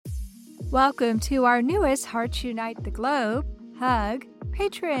Welcome to our newest Hearts Unite the Globe Hug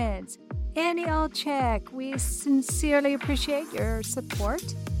patrons. Annie Olchek, we sincerely appreciate your support.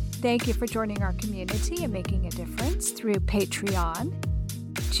 Thank you for joining our community and making a difference through Patreon.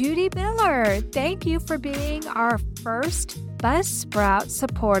 Judy Miller, thank you for being our first Buzzsprout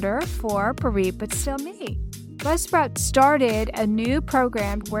supporter for Bereaved But Still Me. Buzzsprout started a new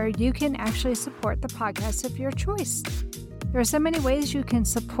program where you can actually support the podcast of your choice. There are so many ways you can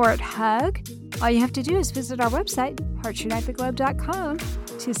support HUG. All you have to do is visit our website, heartsunitetheglobe.com,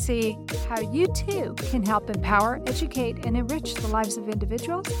 to see how you too can help empower, educate, and enrich the lives of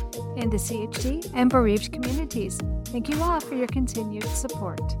individuals in the CHD and bereaved communities. Thank you all for your continued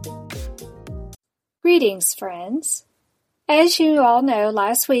support. Greetings, friends. As you all know,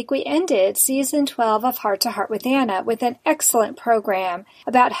 last week we ended Season 12 of Heart to Heart with Anna with an excellent program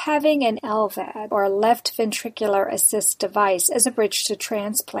about having an LVAD, or left ventricular assist device, as a bridge to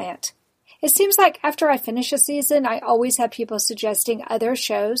transplant. It seems like after I finish a season, I always have people suggesting other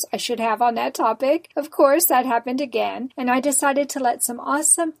shows I should have on that topic. Of course, that happened again, and I decided to let some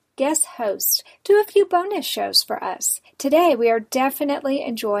awesome guest hosts do a few bonus shows for us. Today, we are definitely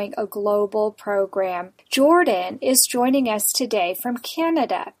enjoying a global program. Jordan is joining us today from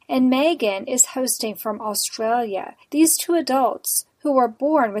Canada, and Megan is hosting from Australia. These two adults, who were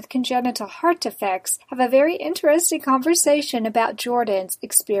born with congenital heart defects, have a very interesting conversation about Jordan's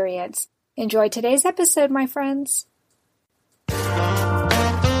experience. Enjoy today's episode, my friends.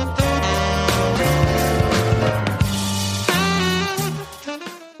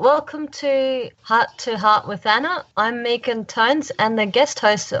 Welcome to Heart with Anna. I'm Megan Tones and the guest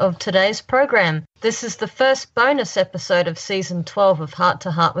host of today's program. This is the first bonus episode of Season 12 of Heart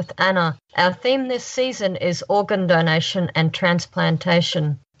to Heart with Anna. Our theme this season is organ donation and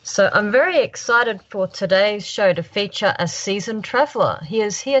transplantation. So I'm very excited for today's show to feature a seasoned traveller. He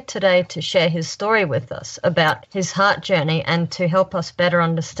is here today to share his story with us about his heart journey and to help us better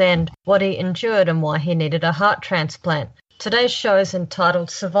understand what he endured and why he needed a heart transplant. Today's show is entitled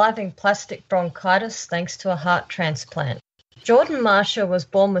Surviving Plastic Bronchitis Thanks to a Heart Transplant. Jordan Marshall was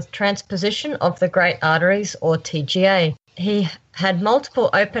born with transposition of the great arteries, or TGA. He had multiple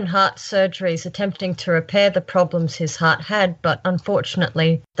open heart surgeries attempting to repair the problems his heart had, but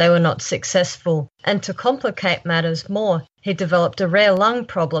unfortunately they were not successful. And to complicate matters more, he developed a rare lung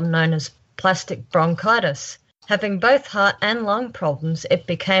problem known as plastic bronchitis. Having both heart and lung problems, it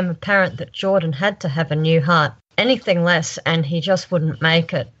became apparent that Jordan had to have a new heart. Anything less and he just wouldn't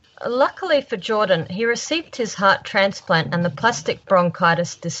make it. Luckily for Jordan, he received his heart transplant and the plastic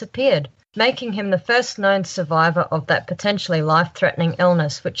bronchitis disappeared, making him the first known survivor of that potentially life-threatening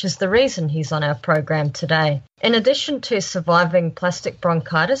illness, which is the reason he's on our program today. In addition to surviving plastic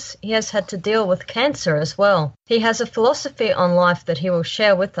bronchitis, he has had to deal with cancer as well. He has a philosophy on life that he will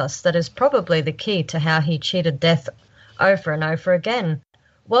share with us that is probably the key to how he cheated death over and over again.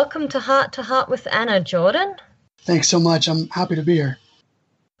 Welcome to Heart with Anna, Jordan. Thanks so much. I'm happy to be here.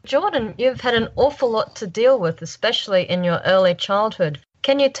 Jordan, you've had an awful lot to deal with, especially in your early childhood.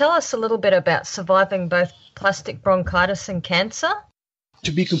 Can you tell us a little bit about surviving both plastic bronchitis and cancer?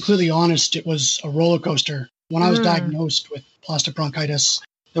 To be completely honest, it was a roller coaster. When I was diagnosed with plastic bronchitis,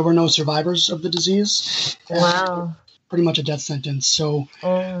 there were no survivors of the disease. Wow. Pretty much a death sentence. So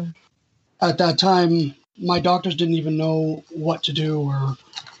at that time, my doctors didn't even know what to do or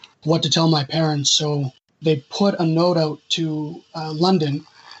what to tell my parents. So they put a note out to London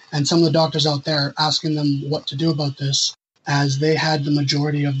and some of the doctors out there asking them what to do about this, as they had the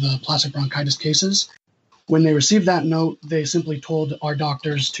majority of the plastic bronchitis cases. When they received that note, they simply told our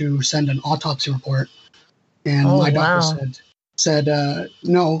doctors to send an autopsy report. And my doctor said,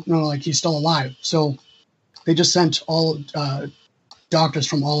 no, like he's still alive. So they just sent all doctors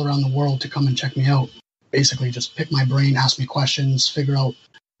from all around the world to come and check me out. Basically just pick my brain, ask me questions, figure out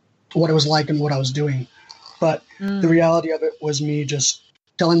what it was like and what I was doing. But the reality of it was me just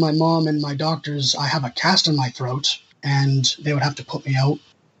telling my mom and my doctors I have a cast in my throat and they would have to put me out,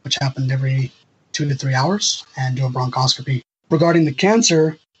 which happened every 2 to 3 hours, and do a bronchoscopy. Regarding the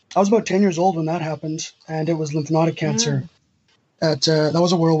cancer, I was about 10 years old when that happened, and it was lymph node cancer. That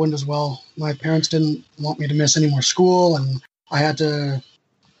was a whirlwind as well. My parents didn't want me to miss any more school, and I had to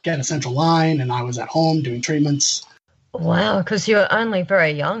get a central line, and I was at home doing treatments. Wow, because you were only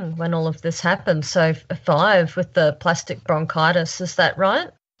very young when all of this happened, so 5 with the plastic bronchitis, is that right?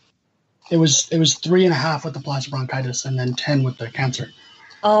 It was 3.5 with the plastic bronchitis and then 10 with the cancer.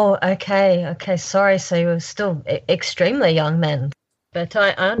 Oh, okay, sorry, so you were still extremely young then. But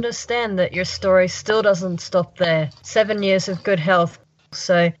I understand that your story still doesn't stop there. 7 years of good health.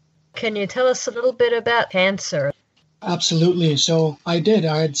 So can you tell us a little bit about cancer? Absolutely. So I did.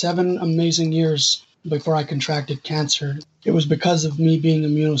 I had 7 amazing years before I contracted cancer. It was because of me being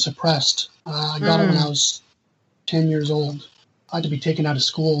immunosuppressed. I got it when I was 10 years old. I had to be taken out of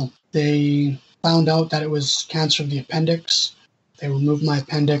school. They found out that it was cancer of the appendix. They removed my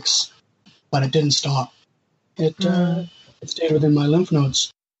appendix, but it didn't stop. It stayed within my lymph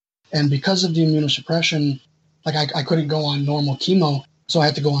nodes. And because of the immunosuppression, like I couldn't go on normal chemo, so I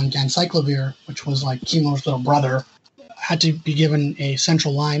had to go on ganciclovir, which was like chemo's little brother. I had to be given a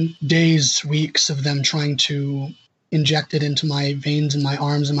central line. Days, weeks of them trying to inject it into my veins in my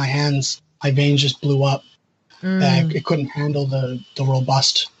arms and my hands. My veins just blew up. It couldn't handle the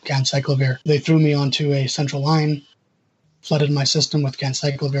robust ganciclovir. They threw me onto a central line, flooded my system with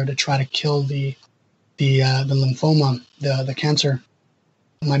ganciclovir to try to kill the lymphoma, the cancer.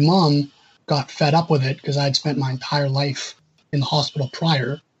 My mom got fed up with it because I had spent my entire life in the hospital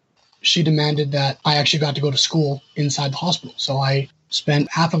prior. She demanded that I actually got to go to school inside the hospital. So I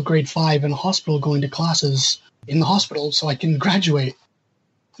spent half of grade 5 in the hospital going to classes in the hospital so I can graduate.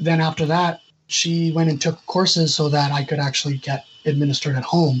 Then after that, she went and took courses so that I could actually get administered at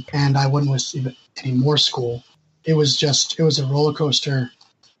home and I wouldn't receive any more school. It was a roller coaster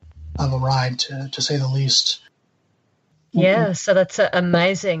of a ride, to say the least. Yeah, so that's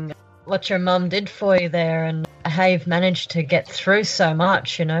amazing what your mum did for you there and how you've managed to get through so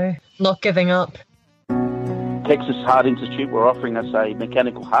much, not giving up. Texas Heart Institute were offering us a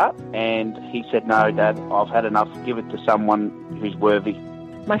mechanical heart, and he said, "No, Dad, I've had enough. Give it to someone who's worthy."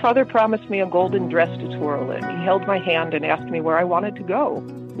 My father promised me a golden dress to twirl in. He held my hand and asked me where I wanted to go.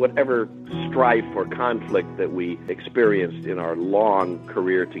 Whatever strife or conflict that we experienced in our long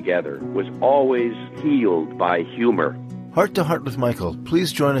career together was always healed by humor. Heart to Heart with Michael.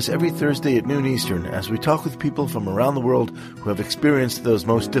 Please join us every Thursday at noon Eastern as we talk with people from around the world who have experienced those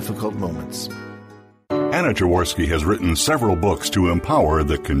most difficult moments. Anna Jaworski has written several books to empower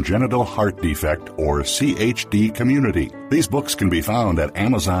the congenital heart defect, or CHD, community. These books can be found at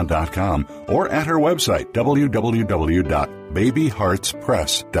Amazon.com or at her website,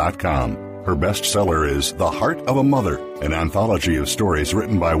 www.babyheartspress.com. Her bestseller is The Heart of a Mother, an anthology of stories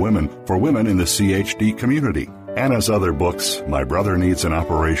written by women for women in the CHD community. Anna's other books, My Brother Needs an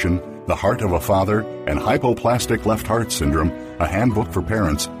Operation, The Heart of a Father, and Hypoplastic Left Heart Syndrome, a handbook for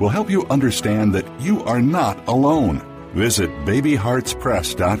parents, will help you understand that you are not alone. Visit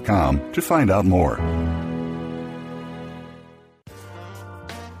babyheartspress.com to find out more.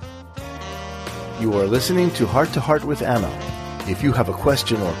 You are listening to Heart with Anna. If you have a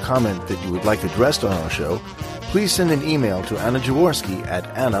question or comment that you would like addressed on our show, please send an email to Anna Jaworski at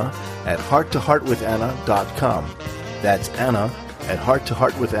anna@hearttoheartwithanna.com. That's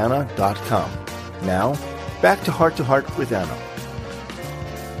anna@hearttoheartwithanna.com. Now, back to Heart with Anna.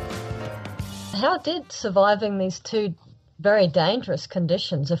 How did surviving these 2 very dangerous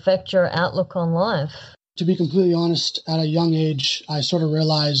conditions affect your outlook on life? To be completely honest, at a young age, I sort of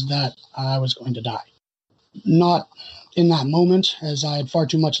realized that I was going to die. Not in that moment, as I had far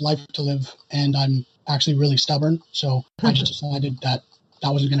too much life to live, and I'm actually really stubborn. So I just decided that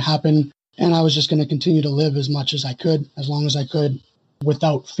wasn't going to happen, and I was just going to continue to live as much as I could, as long as I could,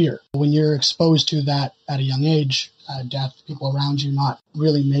 without fear. When you're exposed to that at a young age, death, people around you not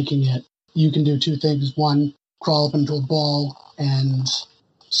really making it, you can do 2 things. 1, crawl up into a ball and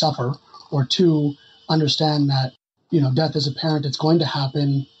suffer, or 2, understand that, death is apparent, it's going to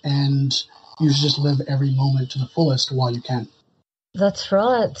happen, and you should just live every moment to the fullest while you can. That's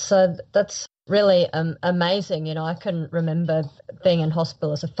right. So that's really amazing. I can remember being in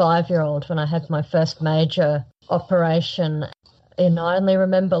hospital as a 5-year-old when I had my first major operation. I only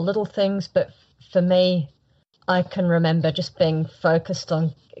remember little things, but for me, I can remember just being focused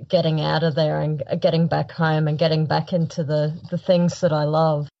on getting out of there and getting back home and getting back into the things that I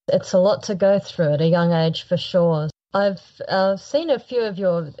love. It's a lot to go through at a young age for sure. I've seen a few of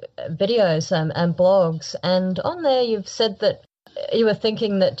your videos and blogs, and on there you've said that you were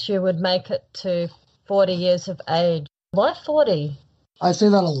thinking that you would make it to 40 years of age. Why 40? I say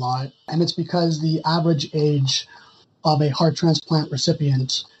that a lot, and it's because the average age of a heart transplant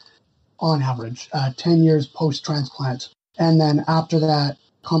recipient, on average, 10 years post-transplant, and then after that,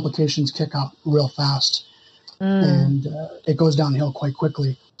 complications kick up real fast, and it goes downhill quite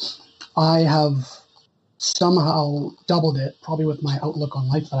quickly. I have somehow doubled it, probably with my outlook on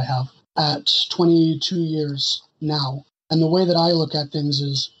life that I have, at 22 years now. And the way that I look at things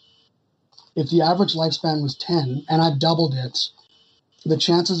is, if the average lifespan was 10 and I've doubled it, the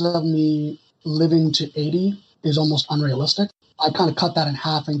chances of me living to 80 is almost unrealistic. I kind of cut that in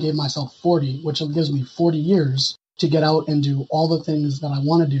half and gave myself 40, which gives me 40 years to get out and do all the things that I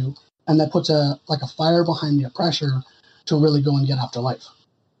want to do and that puts a fire behind me, a pressure to really go and get after life.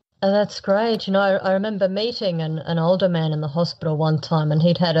 Oh, that's great. I remember meeting an older man in the hospital one time, and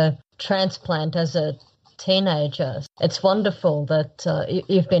he'd had a transplant as a teenager. It's wonderful that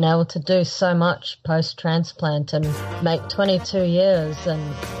you've been able to do so much post-transplant and make 22 years. And,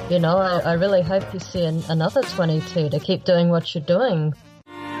 I really hope you see another 22 to keep doing what you're doing.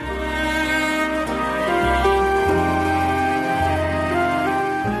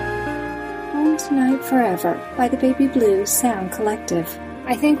 Home Tonight Forever by the Baby Blues Sound Collective.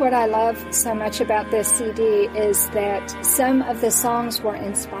 I think what I love so much about this CD is that some of the songs were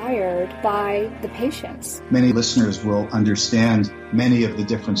inspired by the patients. Many listeners will understand many of the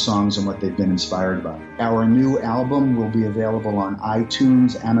different songs and what they've been inspired by. Our new album will be available on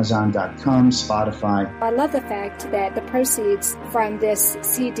iTunes, Amazon.com, Spotify. I love the fact that the proceeds from this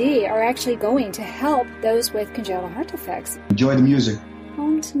CD are actually going to help those with congenital heart defects. Enjoy the music.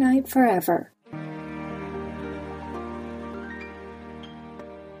 Home Tonight Forever.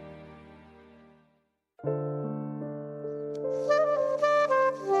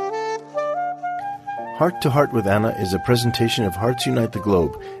 Heart to Heart with Anna is a presentation of Hearts Unite the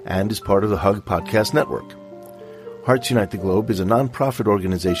Globe and is part of the Hug Podcast Network. Hearts Unite the Globe is a non-profit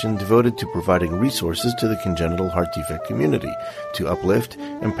organization devoted to providing resources to the congenital heart defect community to uplift,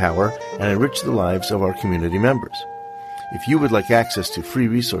 empower, and enrich the lives of our community members. If you would like access to free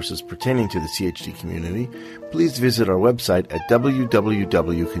resources pertaining to the CHD community, please visit our website at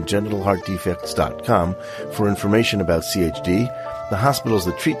www.congenitalheartdefects.com for information about CHD, the hospitals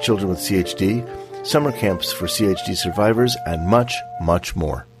that treat children with CHD, summer camps for CHD survivors, and much, much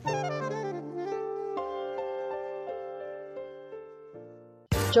more.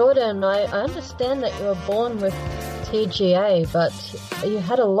 Jordan, I understand that you were born with TGA, but you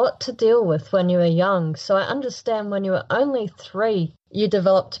had a lot to deal with when you were young. So I understand when you were only 3, you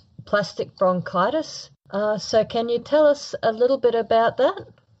developed plastic bronchitis. So can you tell us a little bit about that?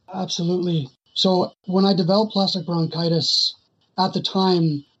 Absolutely. So when I developed plastic bronchitis, at the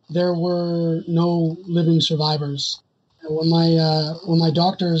time, there were no living survivors. And when my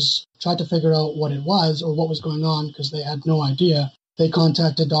doctors tried to figure out what it was or what was going on, because they had no idea, they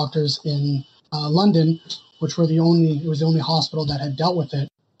contacted doctors in London, which was the only hospital that had dealt with it.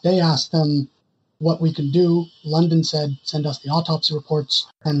 They asked them what we could do. London said, send us the autopsy reports,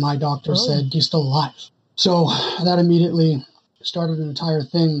 and my doctor said, he's still alive. So that immediately started an entire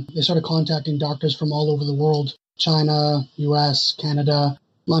thing. They started contacting doctors from all over the world, China, US, Canada,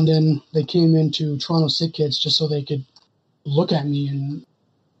 London. They came into Toronto Sick Kids just so they could look at me and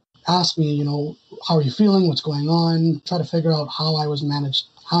ask me, how are you feeling? What's going on? Try to figure out how I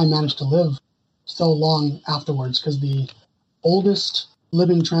managed to live so long afterwards, because the oldest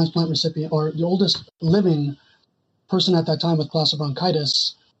living transplant recipient, or the oldest living person at that time with plastic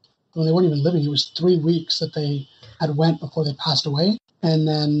bronchitis, when they weren't even living, it was 3 weeks that they had went before they passed away. And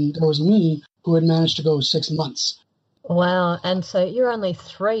then there was me, who had managed to go 6 months. Wow, and so you're only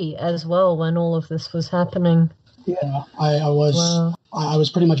 3 as well when all of this was happening. Yeah, I was. Wow. I was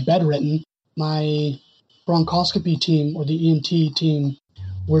pretty much bedridden. My bronchoscopy team, or the ENT team,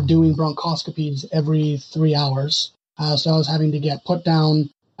 were doing bronchoscopies every 3 hours. So I was having to get put down,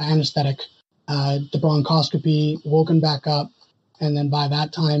 anesthetic, the bronchoscopy, woken back up, and then by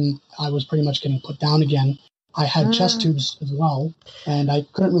that time, I was pretty much getting put down again. I had chest tubes as well, and I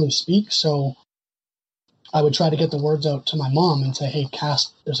couldn't really speak, so I would try to get the words out to my mom and say, hey,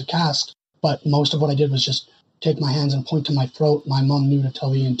 there's a cast. But most of what I did was just take my hands and point to my throat. My mom knew to tell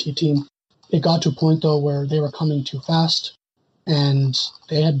the ENT team. It got to a point, though, where they were coming too fast, and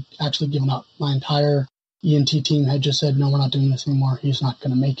they had actually given up. My entire ENT team had just said, no, we're not doing this anymore. He's not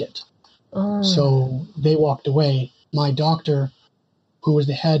going to make it. So they walked away. My doctor, who was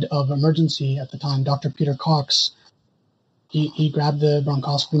the head of emergency at the time, Dr. Peter Cox, he grabbed the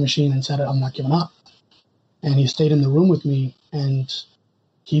bronchoscopy machine and said, I'm not giving up. And he stayed in the room with me, and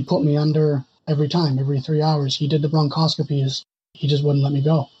he put me under every time, every 3 hours. He did the bronchoscopies. He just wouldn't let me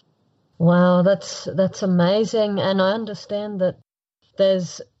go. Wow, that's amazing. And I understand that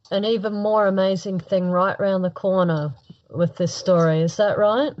there's an even more amazing thing right around the corner with this story. Is that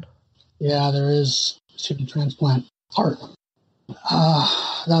right? Yeah, there is. Kidney transplant. Heart.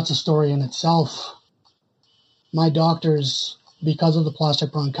 That's a story in itself. My doctors, because of the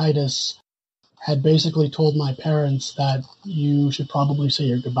plastic bronchitis, had basically told my parents that you should probably say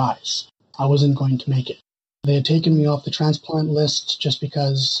your goodbyes. I wasn't going to make it. They had taken me off the transplant list just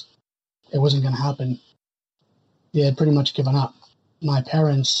because it wasn't going to happen. They had pretty much given up. My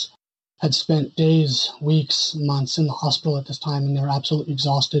parents had spent days, weeks, months in the hospital at this time, and they were absolutely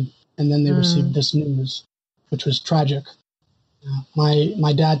exhausted. And then they received this news, which was tragic.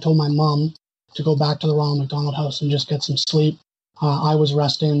 My dad told my mom to go back to the Ronald McDonald House and just get some sleep. I was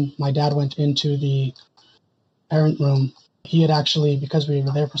resting. My dad went into the parent room. He had actually, because we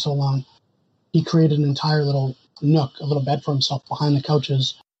were there for so long, he created an entire little nook, a little bed for himself behind the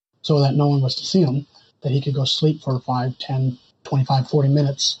couches so that no one was to see him, that he could go sleep for 5, 10, 25, 40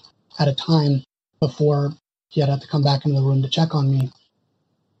 minutes at a time before he had to come back into the room to check on me.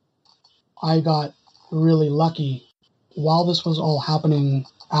 I got really lucky. While this was all happening,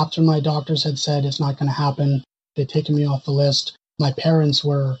 after my doctors had said it's not going to happen, they'd taken me off the list. My parents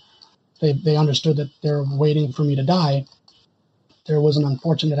they understood that they're waiting for me to die. There was an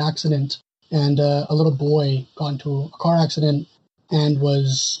unfortunate accident, and a little boy got into a car accident and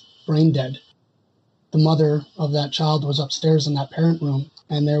was brain dead. The mother of that child was upstairs in that parent room,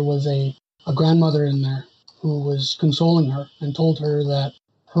 and there was a grandmother in there who was consoling her and told her that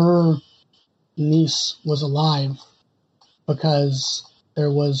her niece was alive because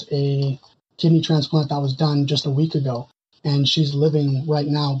there was a kidney transplant that was done just a week ago, and she's living right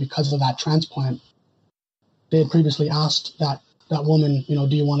now because of that transplant. They had previously asked that woman,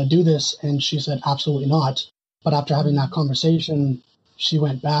 do you want to do this? And she said, absolutely not. But after having that conversation, she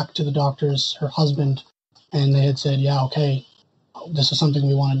went back to the doctors, her husband, and they had said, yeah, okay, this is something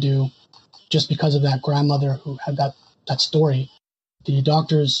we want to do. Just because of that grandmother who had that story, the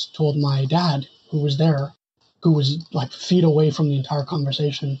doctors told my dad, who was there, who was like feet away from the entire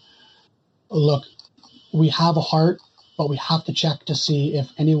conversation, look, we have a heart, but we have to check to see if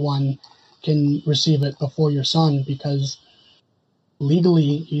anyone can receive it before your son, because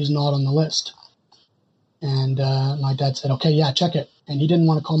legally he's not on the list. And my dad said, okay, yeah, check it. And he didn't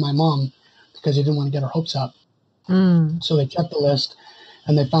want to call my mom because he didn't want to get her hopes up. So they checked the list,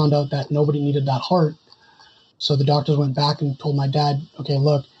 and they found out that nobody needed that heart. So the doctors went back and told my dad, okay,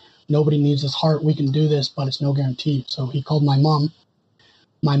 look, nobody needs this heart. We can do this, but it's no guarantee. So he called my mom.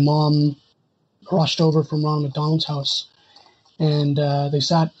 My mom rushed over from Ronald McDonald's house, and they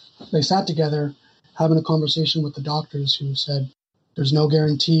sat together having a conversation with the doctors, who said, there's no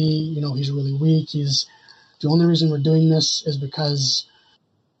guarantee, he's really weak. The only reason we're doing this is because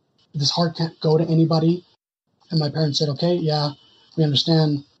this heart can't go to anybody. And my parents said, okay, yeah, we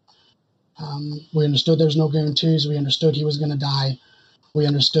understand. We understood there's no guarantees. We understood he was going to die. We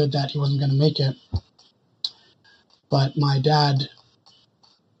understood that he wasn't going to make it. But my dad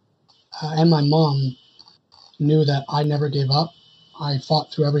and my mom knew that I never gave up. I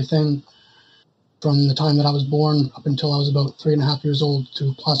fought through everything from the time that I was born up until I was about 3.5 years old,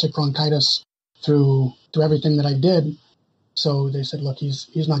 through plastic bronchitis, through everything that I did. So they said, look,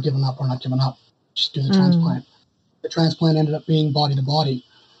 he's not giving up. We're not giving up. Just do the transplant. The transplant ended up being body to body.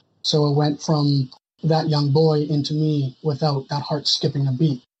 So it went from that young boy into me without that heart skipping a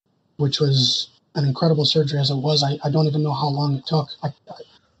beat, which was an incredible surgery as it was. I don't even know how long it took.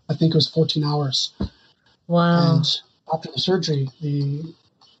 I think it was 14 hours. Wow. And after the surgery,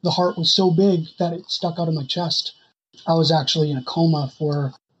 the heart was so big that it stuck out of my chest. I was actually in a coma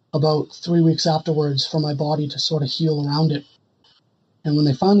for about 3 weeks afterwards for my body to sort of heal around it. And when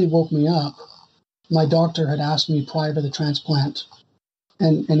they finally woke me up, my doctor had asked me prior to the transplant,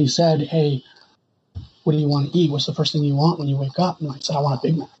 and he said, hey, what do you want to eat? What's the first thing you want when you wake up? And I said, I want a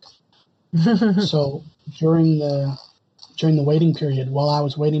Big Mac. So during the waiting period, while I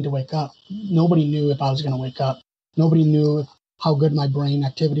was waiting to wake up, nobody knew if I was going to wake up. Nobody knew how good my brain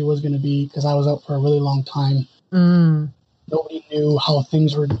activity was going to be, because I was out for a really long time. Nobody knew how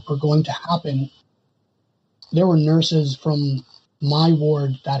things were going to happen. There were nurses from my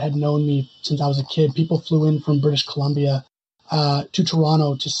ward that had known me since I was a kid. People flew in from British Columbia to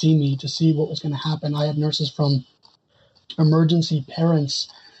Toronto to see me, to see what was going to happen. I had nurses from emergency parents.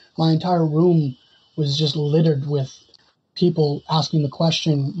 My entire room was just littered with people asking the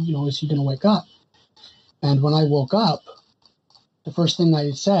question, is he going to wake up? And when I woke up, the first thing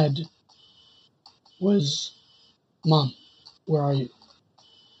I said was, Mom, where are you?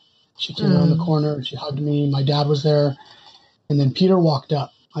 She came around the corner, she hugged me, my dad was there, and then Peter walked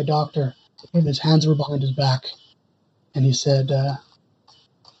up, my doctor, and his hands were behind his back, and he said,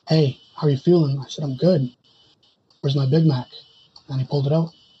 hey, how are you feeling? I said, I'm good. Where's my Big Mac? And he pulled it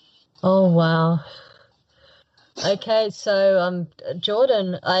out. Oh, wow. Okay, so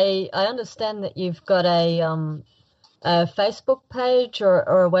Jordan, I understand that you've got a Facebook page or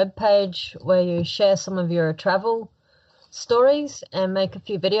a web page where you share some of your travel stories and make a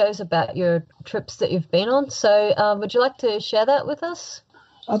few videos about your trips that you've been on. So would you like to share that with us?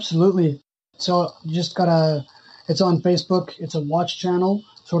 Absolutely. So you just it's on Facebook. It's a watch channel,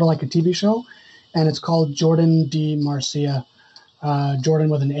 sort of like a TV show, and it's called Jordan D. Marcia, Jordan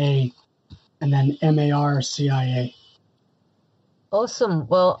with an A, and then Marcia. Awesome.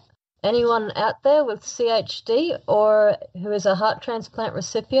 Well, anyone out there with CHD or who is a heart transplant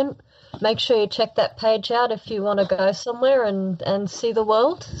recipient, make sure you check that page out if you want to go somewhere and see the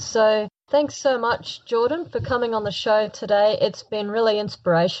world. So thanks so much, Jordan, for coming on the show today. It's been really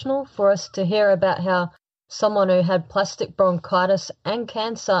inspirational for us to hear about how someone who had plastic bronchitis and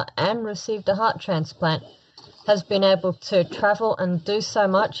cancer and received a heart transplant has been able to travel and do so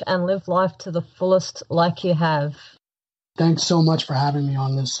much and live life to the fullest like you have. Thanks so much for having me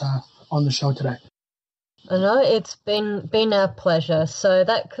on this on the show today. I know, it's been our pleasure. So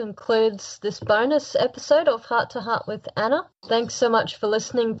that concludes this bonus episode of Heart to Heart with Anna. Thanks so much for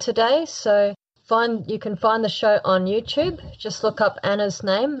listening today. So you can find the show on YouTube. Just look up Anna's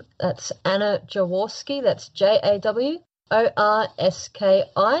name. That's Anna Jaworski. That's Jaworski,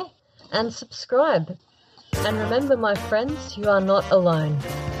 and subscribe. And remember, my friends, you are not alone.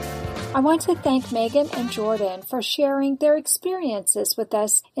 I want to thank Megan and Jordan for sharing their experiences with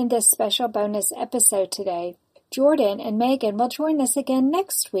us in this special bonus episode today. Jordan and Megan will join us again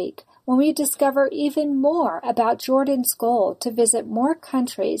next week when we discover even more about Jordan's goal to visit more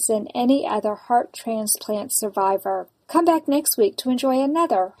countries than any other heart transplant survivor. Come back next week to enjoy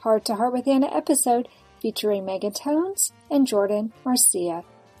another Heart to Heart with Anna episode featuring Megan Tones and Jordan Marcia.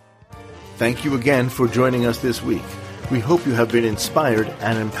 Thank you again for joining us this week. We hope you have been inspired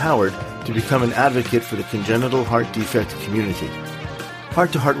and empowered to become an advocate for the congenital heart defect community.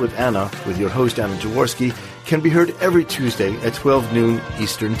 Heart to Heart with Anna, with your host Anna Jaworski, can be heard every Tuesday at 12 noon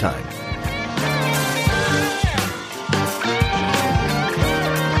Eastern Time.